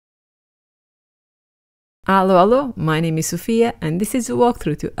Hello, my name is Sofia and this is a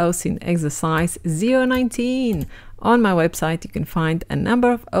walkthrough to OSINT Exercise 019. On my website you can find a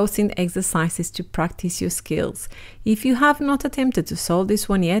number of OSINT exercises to practice your skills. If you have not attempted to solve this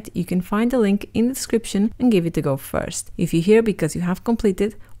one yet, you can find the link in the description and give it a go first. If you're here because you have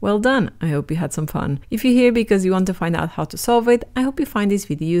completed, well done, I hope you had some fun. If you're here because you want to find out how to solve it, I hope you find this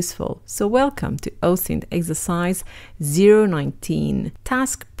video useful. So welcome to OSINT Exercise 019.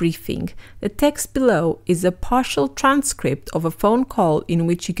 Task Briefing. The text below is a partial transcript of a phone call in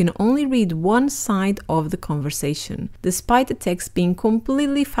which you can only read one side of the conversation. Despite the text being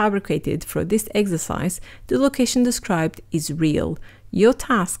completely fabricated for this exercise, the location described is real. Your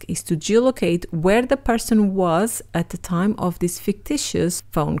task is to geolocate where the person was at the time of this fictitious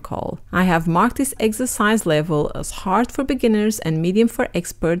phone call. I have marked this exercise level as hard for beginners and medium for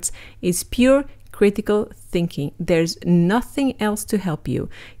experts. It's pure critical thinking. There's nothing else to help you.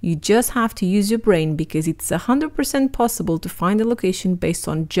 You just have to use your brain because it's 100% possible to find a location based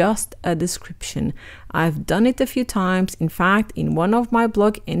on just a description. I've done it a few times. In fact, in one of my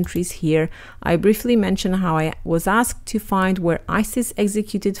blog entries here, I briefly mentioned how I was asked to find where ISIS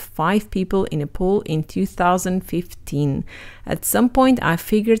executed 5 people in a pool in 2015. At some point, I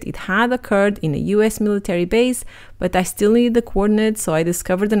figured it had occurred in a US military base, but I still needed the coordinates, so I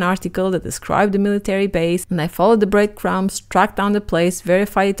discovered an article that described the military base, and I followed the breadcrumbs, tracked down the place,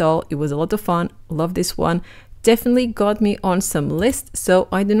 verified it all. It was a lot of fun. Love this one. Definitely got me on some lists, so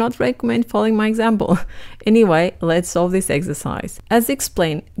I do not recommend following my example. Anyway, let's solve this exercise. As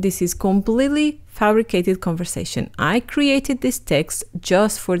explained, this is completely fabricated conversation. I created this text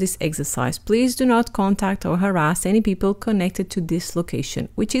just for this exercise. Please do not contact or harass any people connected to this location,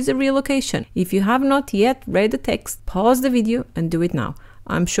 which is a real location. If you have not yet read the text, pause the video and do it now.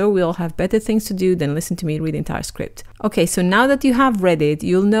 I'm sure we all have better things to do than listen to me read the entire script. Okay, so now that you have read it,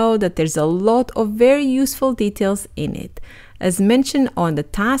 you'll know that there's a lot of very useful details in it. As mentioned on the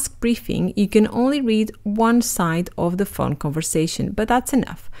task briefing, you can only read one side of the phone conversation, but that's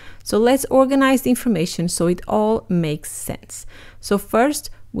enough. So let's organize the information so it all makes sense. So first,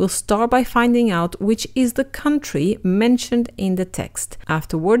 we'll start by finding out which is the country mentioned in the text.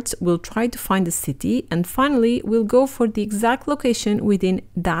 Afterwards, we'll try to find the city, and finally, we'll go for the exact location within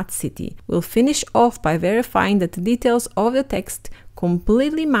that city. We'll finish off by verifying that the details of the text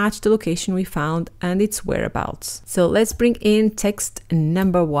completely match the location we found and its whereabouts. So let's bring in text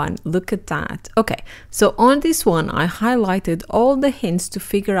number 1. Look at that. Okay, so on this one, I highlighted all the hints to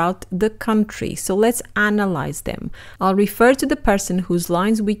figure out the country. So let's analyze them. I'll refer to the person whose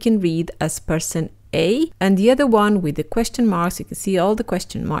lines we can read as person A, and the other one with the question marks, you can see all the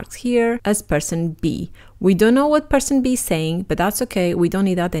question marks here, as person B. We don't know what person B is saying, but that's okay, we don't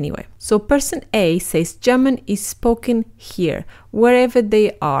need that anyway. So person A says German is spoken here, wherever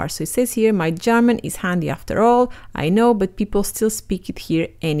they are. So it says here, my German is handy after all, I know, but people still speak it here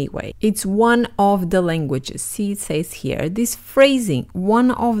anyway. It's one of the languages. See, it says here, this phrasing, one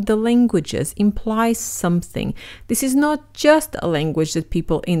of the languages, implies something. This is not just a language that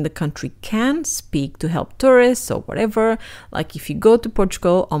people in the country can speak to help tourists or whatever. Like if you go to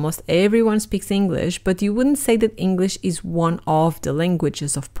Portugal, almost everyone speaks English, but you wouldn't say that English is one of the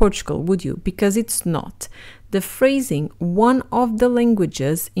languages of Portugal, would you? Because it's not. The phrasing, one of the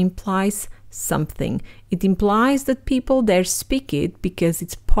languages, implies something. It implies that people there speak it because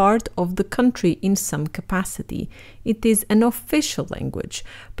it's part of the country in some capacity. It is an official language,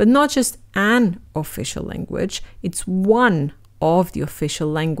 but not just an official language, it's one of the official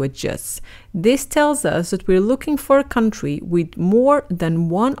languages. This tells us that we're looking for a country with more than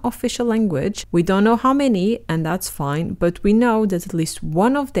one official language. We don't know how many, and that's fine, but we know that at least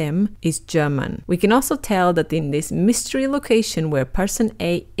one of them is German. We can also tell that in this mystery location where person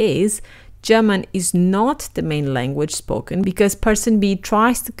A is, German is not the main language spoken because person B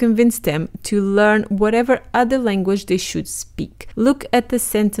tries to convince them to learn whatever other language they should speak. Look at the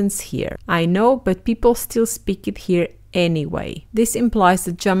sentence here. I know, but people still speak it here anyway. This implies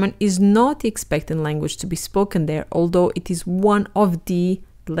that German is not the expected language to be spoken there, although it is one of the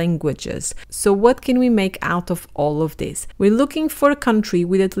languages. So what can we make out of all of this? We're looking for a country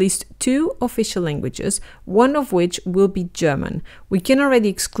with at least 2 official languages, one of which will be German. We can already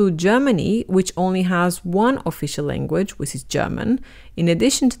exclude Germany, which only has one official language, which is German. In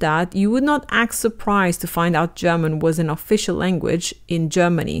addition to that, you would not act surprised to find out German was an official language in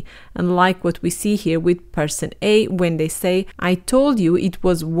Germany, unlike what we see here with person A when they say, I told you it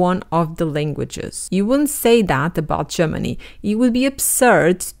was one of the languages. You wouldn't say that about Germany. It would be absurd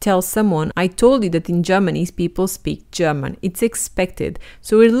word to tell someone, I told you that in Germany people speak German. It's expected.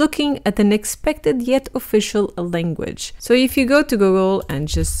 So we're looking at an expected yet official language. So if you go to Google and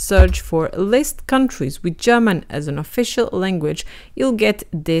just search for list countries with German as an official language, you'll get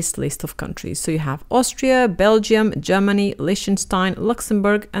this list of countries. So you have Austria, Belgium, Germany, Liechtenstein,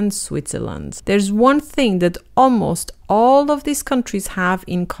 Luxembourg, and Switzerland. There's one thing that almost all of these countries have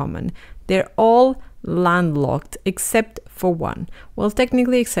in common. They're all landlocked except for one. Well,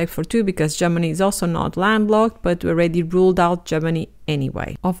 technically except for two, because Germany is also not landlocked, but we already ruled out Germany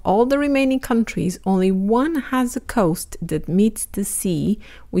anyway. Of all the remaining countries, only one has a coast that meets the sea,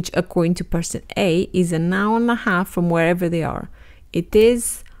 which according to person A is an hour and a half from wherever they are. It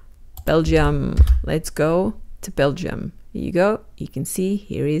is Belgium. Let's go to Belgium. Here you go. You can see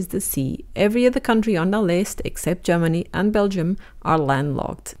here is the sea. Every other country on the list except Germany and Belgium are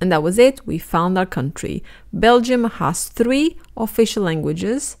landlocked. And that was it. We found our country. Belgium has 3 official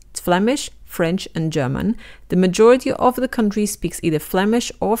languages. It's Flemish, French, and German. The majority of the country speaks either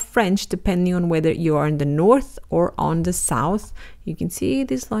Flemish or French, depending on whether you are in the north or on the south. You can see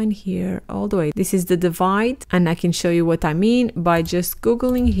this line here all the way. This is the divide, and I can show you what I mean by just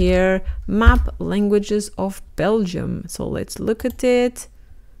Googling here, map languages of Belgium. So let's look at it.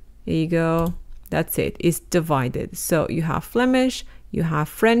 Here you go. That's it. It's divided. So you have Flemish, you have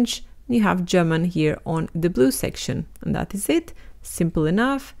French, and you have German here on the blue section. And that is it. Simple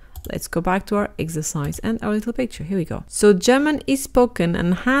enough. Let's go back to our exercise and our little picture. Here we go. So German is spoken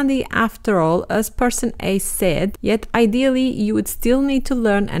and handy after all, as person A said, yet ideally you would still need to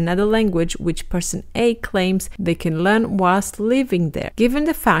learn another language which person A claims they can learn whilst living there. Given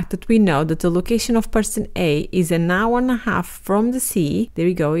the fact that we know that the location of person A is an hour and a half from the sea, there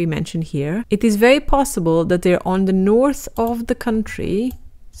we go, we mentioned here, it is very possible that they're on the north of the country.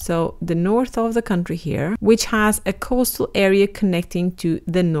 So the north of the country here, which has a coastal area connecting to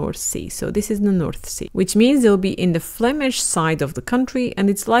the North Sea. So this is the North Sea, which means they'll be in the Flemish side of the country, and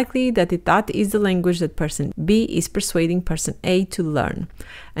it's likely that that is the language that person B is persuading person A to learn.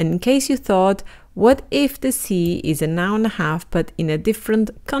 And in case you thought, what if the sea is an hour and a half but in a different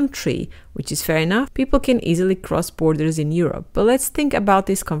country? Which is fair enough. People can easily cross borders in Europe. But let's think about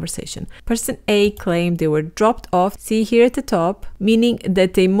this conversation. Person A claimed they were dropped off, see here at the top, meaning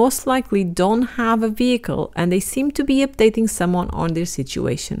that they most likely don't have a vehicle and they seem to be updating someone on their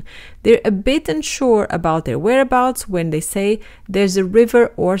situation. They're a bit unsure about their whereabouts when they say there's a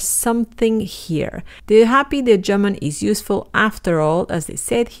river or something here. They're happy their German is useful after all, as they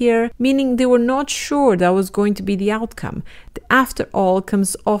said here, meaning they were not sure that was going to be the outcome. The after all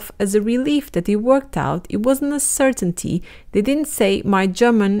comes off as a relief that it worked out. It wasn't a certainty. They didn't say my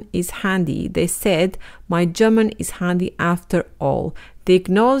German is handy. They said my German is handy after all. They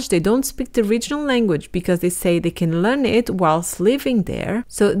acknowledge they don't speak the regional language because they say they can learn it whilst living there.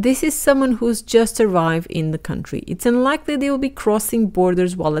 So this is someone who's just arrived in the country. It's unlikely they will be crossing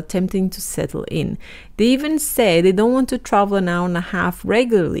borders while attempting to settle in. They even say they don't want to travel an hour and a half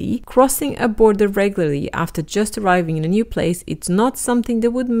regularly. Crossing a border regularly after just arriving in a new place, it's not something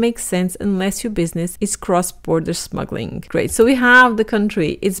that would make sense unless your business is cross-border smuggling. Great, so we have the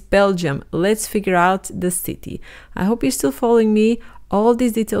country. It's Belgium. Let's figure out the city. I hope you're still following me. All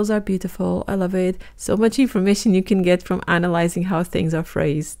these details are beautiful. I love it. So much information you can get from analyzing how things are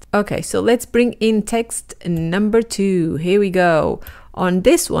phrased. Okay, so let's bring in text number 2. Here we go. On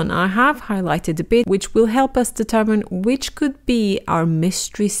this one, I have highlighted a bit which will help us determine which could be our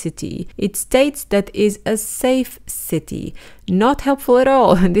mystery city. It states that is a safe city. Not helpful at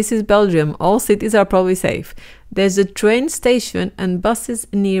all. This is Belgium. All cities are probably safe. There's a train station and buses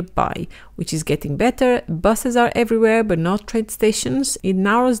nearby, which is getting better. Buses are everywhere, but not train stations. It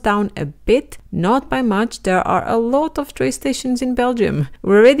narrows down a bit, not by much. There are a lot of train stations in Belgium.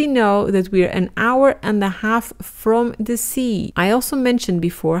 We already know that we're an hour and a half from the sea. I also mentioned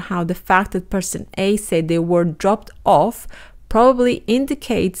before how the fact that person A said they were dropped off probably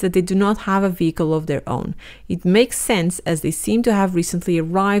indicates that they do not have a vehicle of their own. It makes sense as they seem to have recently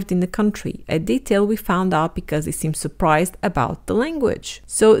arrived in the country, a detail we found out because they seem surprised about the language.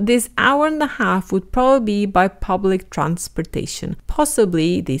 So this hour and a half would probably be by public transportation,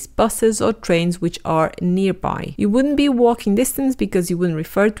 possibly these buses or trains which are nearby. You wouldn't be walking distance because you wouldn't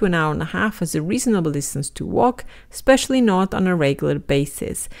refer to an hour and a half as a reasonable distance to walk, especially not on a regular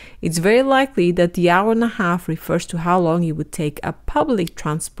basis. It's very likely that the hour and a half refers to how long you would take a public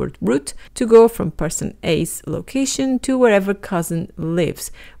transport route to go from person A's location to wherever cousin lives,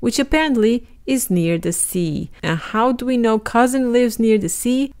 which apparently is near the sea. And how do we know cousin lives near the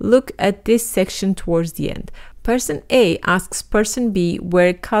sea? Look at this section towards the end. Person A asks person B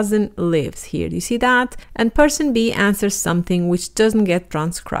where cousin lives. Here, do you see that? And person B answers something which doesn't get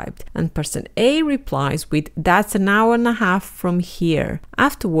transcribed. And person A replies with, that's an hour and a half from here.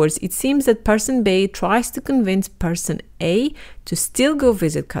 Afterwards, it seems that person B tries to convince person A to still go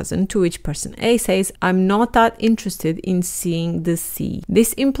visit cousin, to which person A says, I'm not that interested in seeing the sea.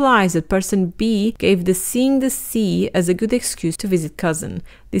 This implies that person B gave the seeing the sea as a good excuse to visit cousin.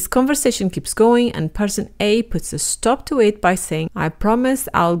 This conversation keeps going and person A puts a stop to it by saying, I promise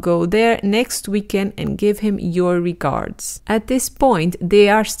I'll go there next weekend and give him your regards. At this point, they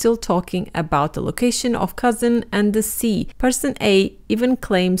are still talking about the location of cousin and the sea. Person A even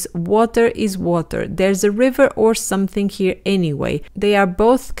claims water is water. There's a river or something here anyway. They are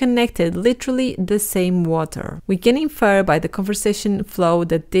both connected, literally the same water. We can infer by the conversation flow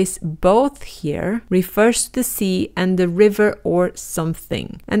that this both here refers to the sea and the river or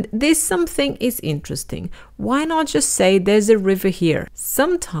something. And this something is interesting. Why not just say there's a river here?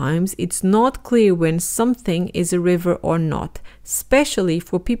 Sometimes it's not clear when something is a river or not, especially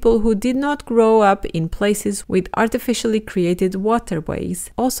for people who did not grow up in places with artificially created waterways,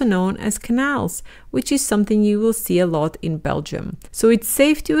 also known as canals, which is something you will see a lot in Belgium. So it's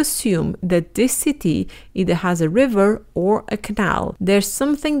safe to assume that this city either has a river or a canal. There's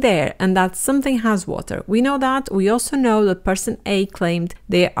something there and that something has water. We know that. We also know that person A claimed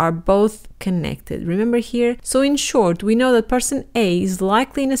they are both connected. Remember here? So in short, we know that person A is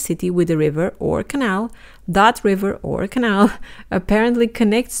likely in a city with a river or a canal. That river or canal apparently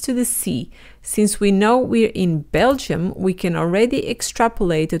connects to the sea. Since we know we're in Belgium, we can already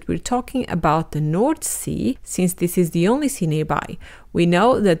extrapolate that we're talking about the North Sea, since this is the only sea nearby. We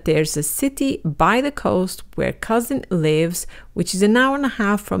know that there's a city by the coast where cousin lives, which is an hour and a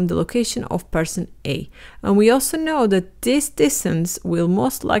half from the location of person A. And we also know that this distance will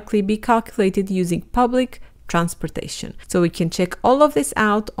most likely be calculated using public transportation. So we can check all of this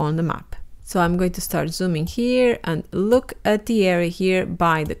out on the map. So I'm going to start zooming here and look at the area here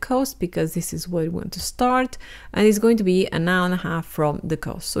by the coast, because this is where we want to start, and it's going to be an hour and a half from the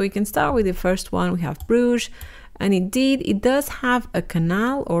coast. So we can start with the first one. We have Bruges, and indeed it does have a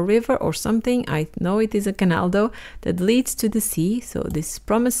canal or river or something. I know it is a canal though, that leads to the sea, so this is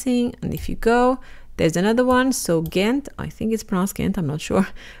promising. And if you go, there's another one, so Ghent, I think it's pronounced Ghent, I'm not sure,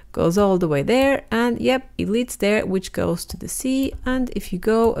 goes all the way there, and yep, it leads there, which goes to the sea. And if you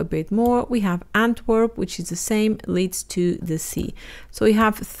go a bit more, we have Antwerp, which is the same, leads to the sea. So we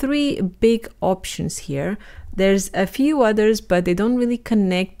have three big options here. There's a few others, but they don't really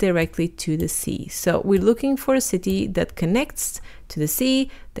connect directly to the sea. So we're looking for a city that connects to the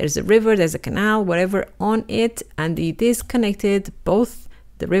sea. There's a river, there's a canal, whatever on it, and it is connected, both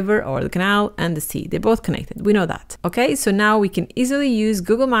the river or the canal and the sea. They're both connected. We know that. Okay, so now we can easily use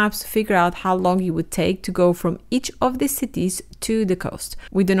Google Maps to figure out how long it would take to go from each of these cities to the coast.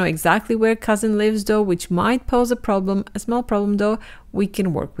 We don't know exactly where cousin lives though, which might pose a problem, a small problem though. We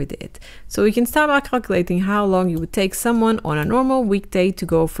can work with it. So we can start by calculating how long it would take someone on a normal weekday to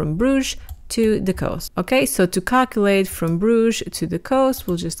go from Bruges to the coast. Okay, so to calculate from Bruges to the coast,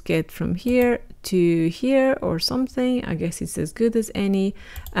 we'll just get from here to here or something. I guess it's as good as any,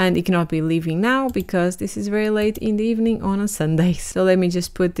 and it cannot be leaving now because this is very late in the evening on a Sunday. So let me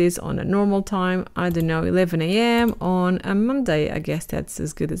just put this on a normal time, I don't know, 11 a.m. on a Monday. I guess that's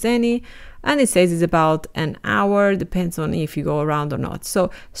as good as any, and it says it's about an hour, depends on if you go around or not. So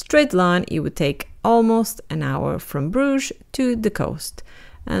straight line, it would take almost an hour from Bruges to the coast.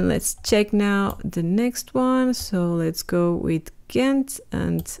 And let's check now the next one. So let's go with Ghent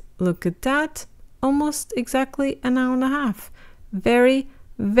and look at that. Almost exactly an hour and a half. Very,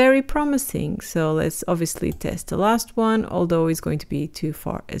 very promising. So let's obviously test the last one, although it's going to be too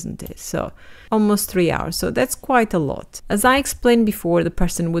far, isn't it? So almost 3 hours. So that's quite a lot. As I explained before, the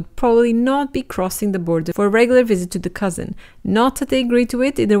person would probably not be crossing the border for a regular visit to the cousin. Not that they agree to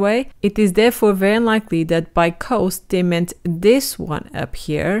it either way. It is therefore very unlikely that by coast they meant this one up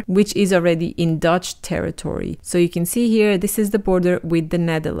here, which is already in Dutch territory. So you can see here, this is the border with the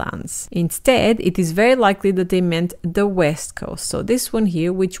Netherlands. Instead, it is very likely that they meant the west coast. So this one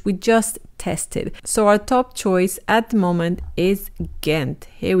here, which we just tested. So our top choice at the moment is Ghent.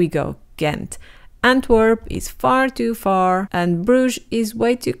 Here we go, Ghent. Antwerp is far too far and Bruges is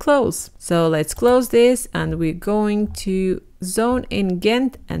way too close. So let's close this and we're going to zone in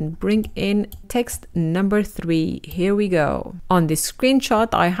Ghent and bring in text number 3. Here we go. On this screenshot,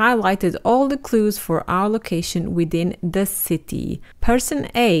 I highlighted all the clues for our location within the city. Person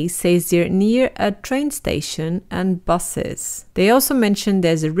A says they're near a train station and buses. They also mentioned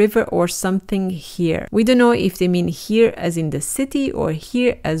there's a river or something here. We don't know if they mean here as in the city or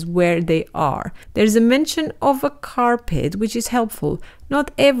here as where they are. There's a mention of a carpet, which is helpful.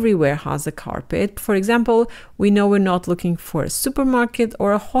 Not everywhere has a carpet. For example, we know we're not looking for a supermarket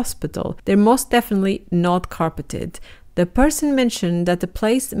or a hospital. They're most definitely not carpeted. The person mentioned that the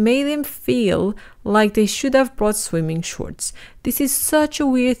place made them feel like they should have brought swimming shorts. This is such a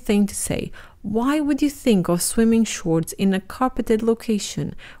weird thing to say. Why would you think of swimming shorts in a carpeted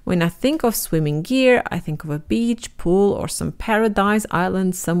location? When I think of swimming gear, I think of a beach, pool, or some paradise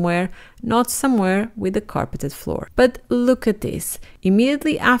island somewhere, not somewhere with a carpeted floor. But look at this.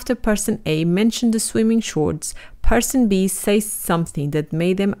 Immediately after person A mentioned the swimming shorts, person B says something that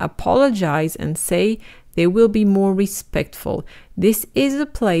made them apologize and say they will be more respectful. This is a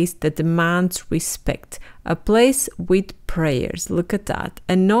place that demands respect, a place with prayers. Look at that.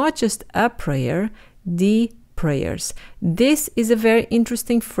 And not just a prayer, the prayers. This is a very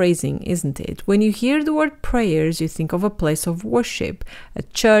interesting phrasing, isn't it? When you hear the word prayers, you think of a place of worship, a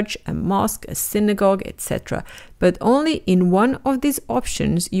church, a mosque, a synagogue, etc. But only in one of these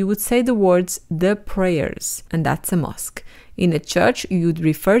options you would say the words the prayers, and that's a mosque. In a church, you would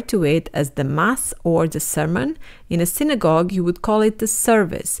refer to it as the Mass or the sermon. In a synagogue, you would call it the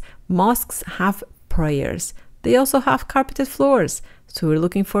service. Mosques have prayers. They also have carpeted floors. So we're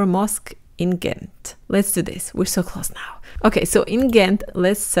looking for a mosque in Ghent. Let's do this. We're so close now. Okay, so in Ghent,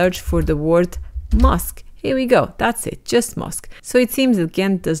 let's search for the word mosque. Here we go. That's it. Just mosque. So it seems that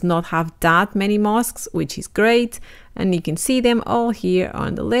Ghent does not have that many mosques, which is great. And you can see them all here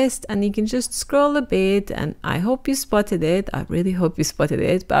on the list, and you can just scroll a bit, and I hope you spotted it. I really hope you spotted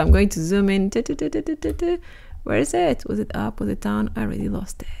it, but I'm going to zoom in. Where is it? Was it up? Was it down? I really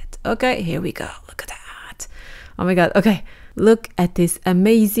lost it. Okay, here we go. Look at that. Oh my God. Okay, look at this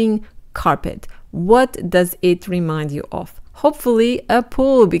amazing carpet. What does it remind you of? Hopefully a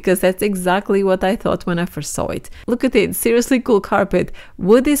pool, because that's exactly what I thought when I first saw it. Look at it, seriously cool carpet.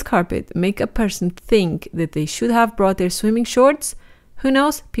 Would this carpet make a person think that they should have brought their swimming shorts? Who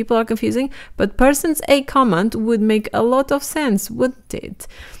knows? People are confusing, but person's A comment would make a lot of sense, wouldn't it?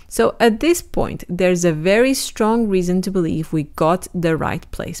 So at this point, there's a very strong reason to believe we got the right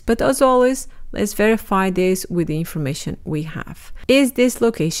place. But as always, let's verify this with the information we have. Is this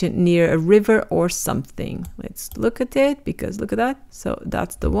location near a river or something? Let's look at it, because look at that. So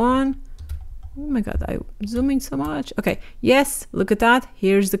that's the one. Oh my God, I'm zooming so much. Okay, yes, look at that.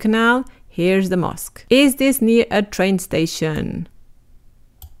 Here's the canal. Here's the mosque. Is this near a train station?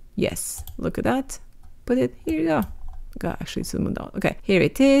 Yes, look at that. Put it, here you go. Actually zoomed out. Okay, here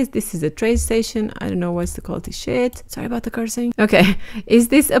it is. This is a train station. I don't know what's the quality shit. Sorry about the cursing. Okay, is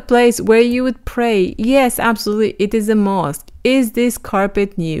this a place where you would pray? Yes, absolutely. It is a mosque. Is this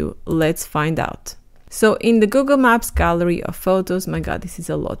carpet new? Let's find out. So in the Google Maps gallery of photos, my God, this is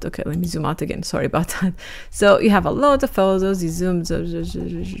a lot. Okay, let me zoom out again. Sorry about that. So you have a lot of photos. You zoom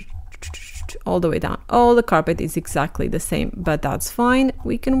all the way down. All the carpet is exactly the same, but that's fine.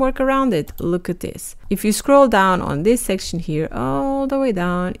 We can work around it. Look at this. If you scroll down on this section here, all the way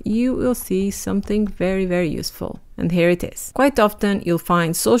down, you will see something very, very useful. And here it is. Quite often you'll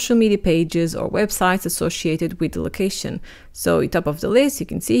find social media pages or websites associated with the location. So top of the list, you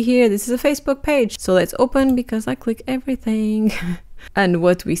can see here, this is a Facebook page. So let's open, because I click everything. And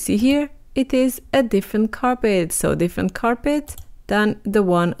what we see here, it is a different carpet. So different carpet than the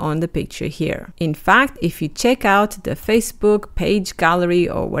one on the picture here. In fact, if you check out the Facebook page gallery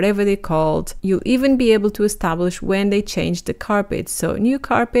or whatever they're called, you'll even be able to establish when they changed the carpet. So new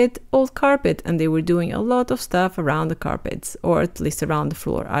carpet, old carpet, and they were doing a lot of stuff around the carpets, or at least around the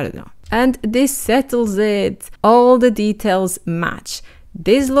floor, I don't know. And this settles it. All the details match.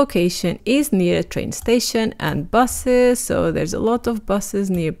 This location is near a train station and buses, so there's a lot of buses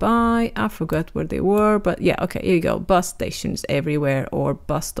nearby. I forgot where they were, but yeah, okay, here you go. Bus stations everywhere, or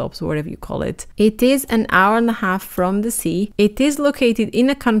bus stops, whatever you call it. It is an hour and a half from the sea. It is located in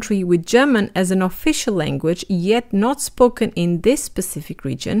a country with German as an official language, yet not spoken in this specific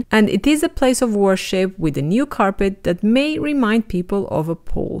region. And it is a place of worship with a new carpet that may remind people of a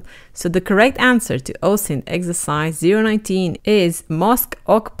pool. So the correct answer to OSINT Exercise 019 is mosque Mosque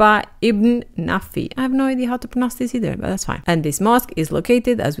Okba ibn Nafi. I have no idea how to pronounce this either, but that's fine. And this mosque is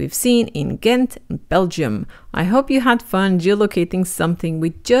located, as we've seen, in Ghent, Belgium. I hope you had fun geolocating something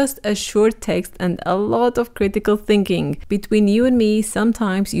with just a short text and a lot of critical thinking. Between you and me,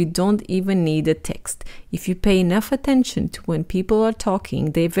 sometimes you don't even need a text. If you pay enough attention to when people are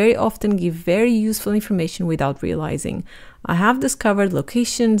talking, they very often give very useful information without realizing. I have discovered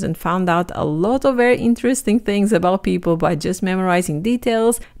locations and found out a lot of very interesting things about people by just memorizing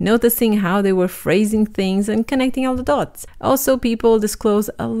details, noticing how they were phrasing things and connecting all the dots. Also, people disclose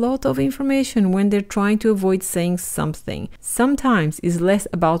a lot of information when they're trying to avoid saying something. Sometimes it's less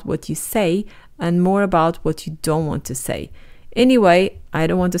about what you say and more about what you don't want to say. Anyway, I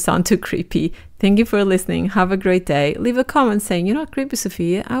don't want to sound too creepy. Thank you for listening. Have a great day. Leave a comment saying, "You're not creepy,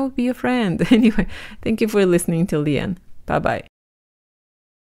 Sofia. I will be your friend." Anyway, thank you for listening till the end. Bye-bye.